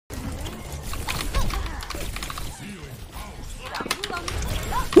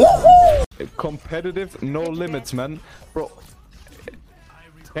Competitive, no limits, man. Bro,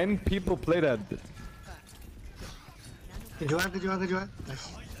 10 people play that.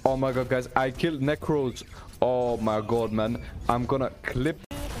 Oh my god, guys, I killed Necros. Oh my god, man. I'm gonna clip.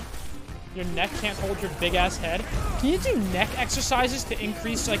 Your neck can't hold your big ass head. Can you do neck exercises to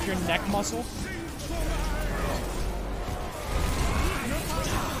increase like your neck muscle?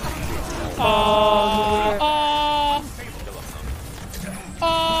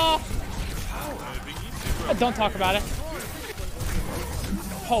 Don't talk about it.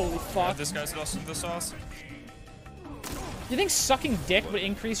 Holy fuck. This guy's lost in the sauce. You think sucking dick would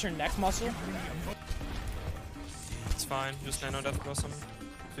increase your neck muscle? It's fine. Just nano death cross him.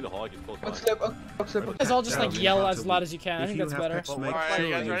 Guys all just like yell as loud as you can. I think that's better. Alright, you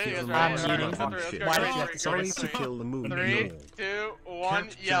guys ready? I'm muting. Why did you have to sorry to kill the movie? 3, 2, 1,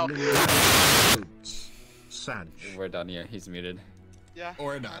 yell. We're done, yeah, he's muted. Yeah.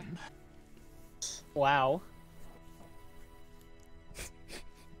 Or none. Wow.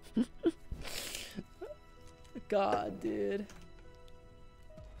 God, dude.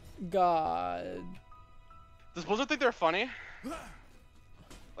 God. Does Blizzard think they're funny?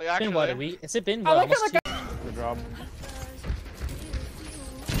 Like, actually? Been what, a week? Has it been what, almost 2? Good job.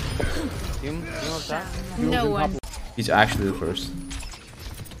 No one. He's actually the first.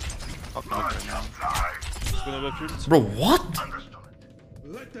 Bro, what?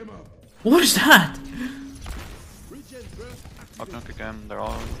 What is that? Knock again. They're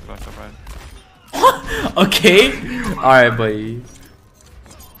all left or right. Okay. Alright, buddy.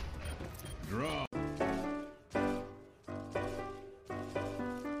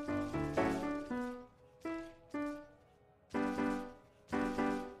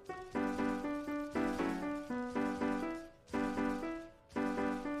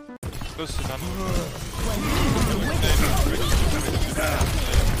 Close to none.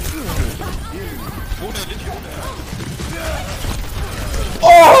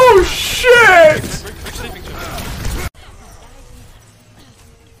 Oh shit!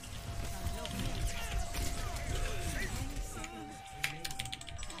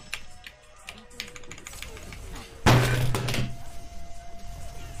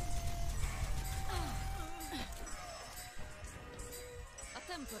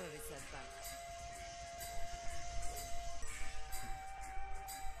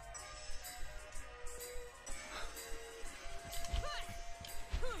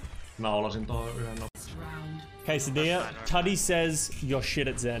 Naulasin tuohon yhden Quesadilla, Tuddy says you're shit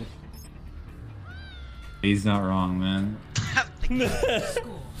at Zen. He's not wrong, man.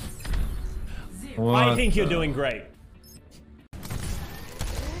 I think you're doing great.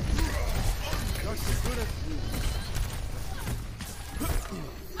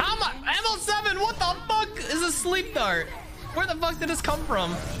 How much? ML7, what the fuck is a sleep dart? Where the fuck did this come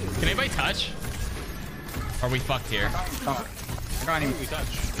from? Can anybody touch? Are we fucked here? I can't even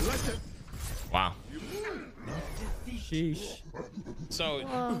touch. Wow. Sheesh. So,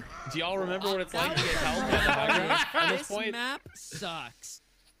 do y'all remember what it's like to get held by the hugger at this point? This map sucks.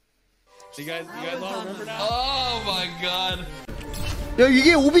 You guys all remember now? Oh my god. 야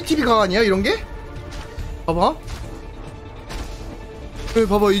이게 OBTV 강아니야 이런 게? 봐봐. 여기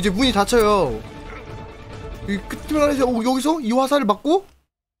봐봐 이제 문이 닫혀요. 이 끝을 안에서 여기서 이 화살을 맞고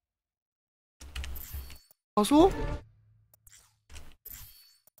가서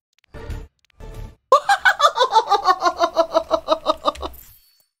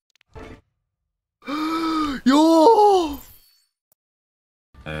요.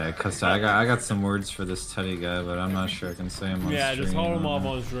 Cause I got some words for this Teddy guy, but I'm not sure I can say him on stream. Yeah, just hold him off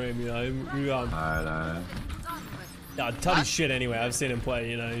on stream, you know. Alright. Nah, Tuddy's shit anyway. I've seen him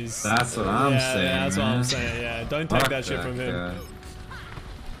play, you know. He's. That's what I'm saying. Yeah, that's what man. I'm saying. Yeah, don't take Fuck that shit from him. guy.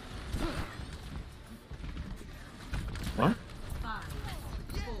 What?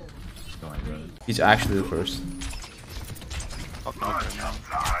 He's actually the first.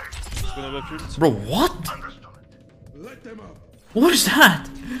 Bro, what? What is that?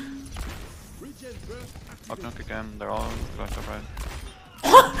 Knock again. They're all left or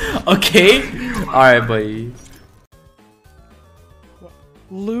right. Okay. Alright, buddy.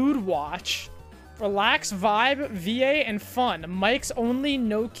 Lewd watch. Relax, vibe, VA, and fun. Mics only,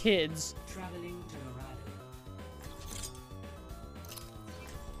 no kids.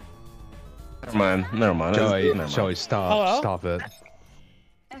 Never mind. Joey, stop. Hello? Stop it.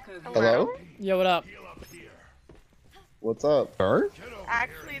 Hello? Yo, what up? What's up? Bird?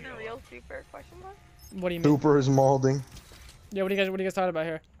 Actually, the real super question mark? What do you mean? Super is molding. Yeah, what are you guys talking about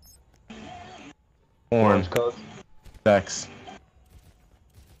here? Orange code. Sex.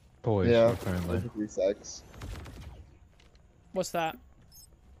 Boys, Yeah. apparently. Sex. What's that?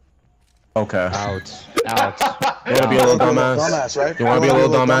 Okay. Out. Out. You wanna be a little dumbass? Right? You wanna be a little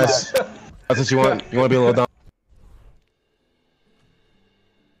dumbass? That's what you want? You wanna be a little dumb?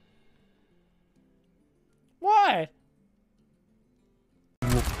 What?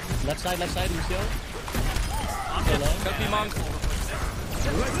 Left side, Lucio.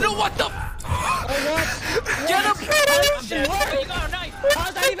 No, what the? Get him! There you go, knife! How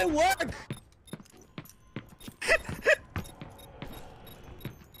does that even work?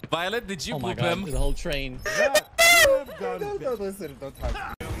 Violet, did you Oh my poop god, him? the whole train. Don't listen, don't touch.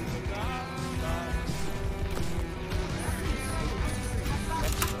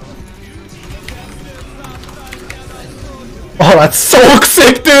 Oh, that's so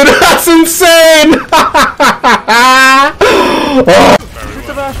sick, dude! That's insane! Oh.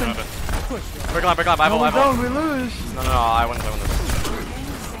 Break line, I have ult, We lose. No, I win this.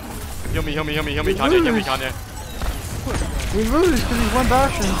 Heal me, Kanye. We lose because he's one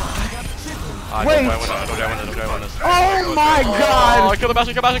Bastion. Wait! I win this. Oh my god! Oh, kill the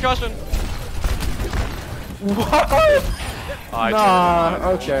Bastion! What? Nah,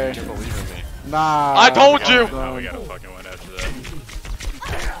 okay. You believe in me. Nah. I told you! No. We gotta fucking win after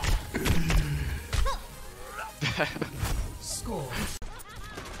that. Score.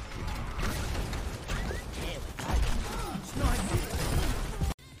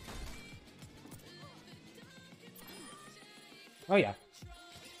 Oh yeah.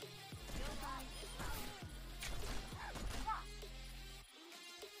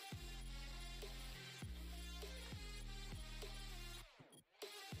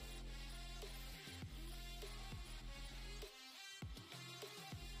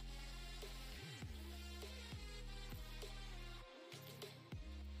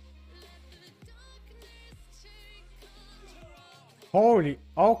 Holy,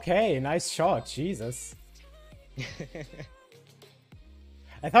 okay, nice shot, Jesus.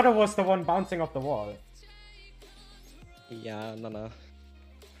 I thought it was the one bouncing off the wall. Yeah, no.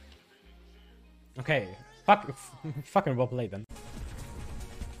 Okay, fucking well played then.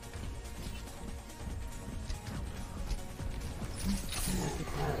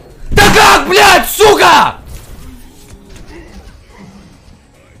 Да как, блядь, сука!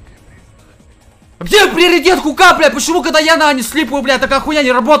 Где приоритет хука, блядь? Почему, когда я на не слипаю, блядь, такая хуйня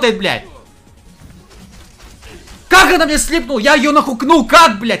не работает, блядь? Как она мне слипнул? Я ее нахукнул.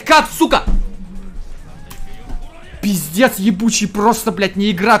 Как, блядь? Как, сука? Пиздец ебучий. Просто, блядь, не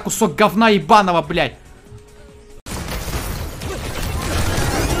игра. Кусок говна ебаного, блядь.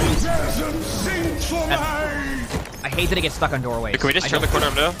 I hate that it gets stuck on doorways. Can we just turn the corner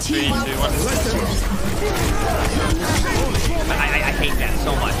of no? 3, 2, 1. I hate that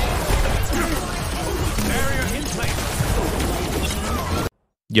so much.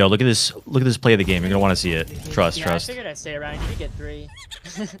 Yo, look at this play of the game. You're gonna want to see it. Trust. I figured I'd stay around. You get 3.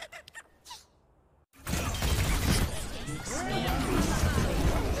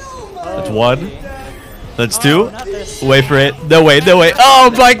 That's 1. That's 2. Wait for it. No way.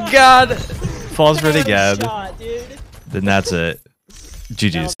 Oh my god! Falls for it again. Then that's it.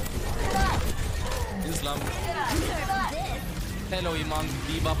 GG's. Hello, Imam.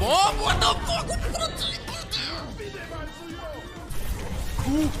 Oh, what the fuck?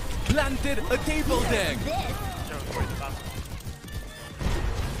 Who planted a table deck?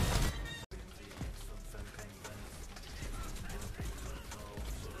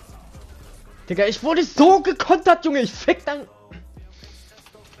 Digga, ich wurde so gekontert, Junge. Ich fick dann.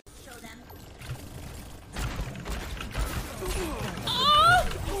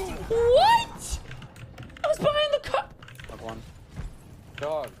 What? I was behind the cut.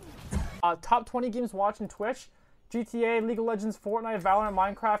 Top 20 games watched on Twitch. GTA, League of Legends, Fortnite, Valorant,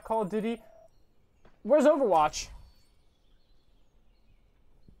 Minecraft, Call of Duty. Where's Overwatch?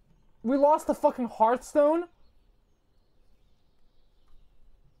 We lost the fucking Hearthstone.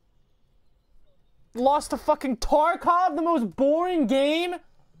 Lost to fucking Tarkov, the most boring game.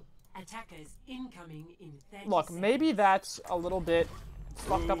 Attackers incoming in 30 Look, maybe that's a little bit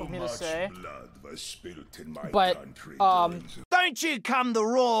fucked up of me to say. But, Don't you come the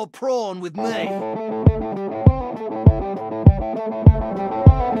raw prawn with me.